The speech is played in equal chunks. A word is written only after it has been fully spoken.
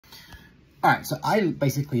All right, so I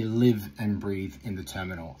basically live and breathe in the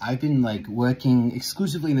terminal. I've been like working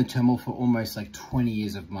exclusively in the terminal for almost like 20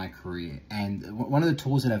 years of my career. And one of the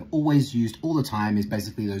tools that I've always used all the time is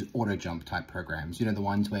basically those auto jump type programs. You know, the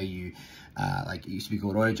ones where you, like it used to be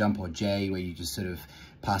called auto jump or J, where you just sort of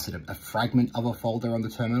pass it a fragment of a folder on the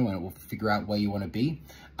terminal and it will figure out where you want to be.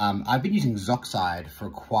 I've been using Zoxide for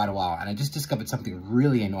quite a while and I just discovered something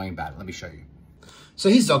really annoying about it. Let me show you. So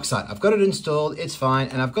here's Zoxide. I've got it installed, it's fine,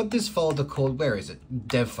 and I've got this folder called, where is it?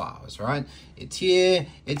 Dev files, right? It's here,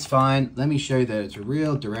 it's fine. Let me show you that it's a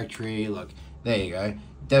real directory. Look, there you go.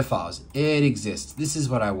 Dev files, it exists. This is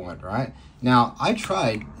what I want, right? Now, I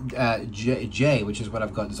tried J, which is what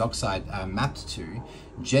I've got Zoxide mapped to,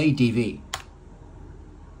 JDV.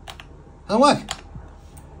 Doesn't work.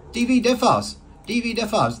 DV dev files, DV dev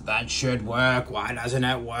files. That should work. Why doesn't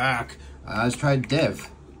it work? Let's try dev.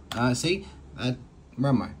 See? Where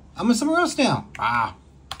am I? I'm somewhere else now.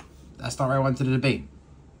 That's not where I wanted it to be.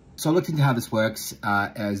 So I looked into how this works.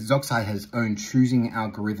 Zoxide has its own choosing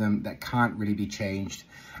algorithm that can't really be changed.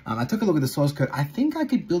 I took a look at the source code. I think I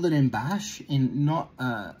could build it in Bash in not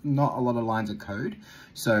a lot of lines of code.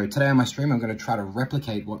 So today on my stream, I'm going to try to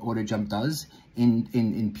replicate what AutoJump does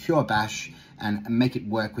in pure Bash and make it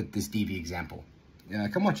work with this DV example.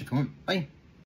 Come watch if you want. Bye.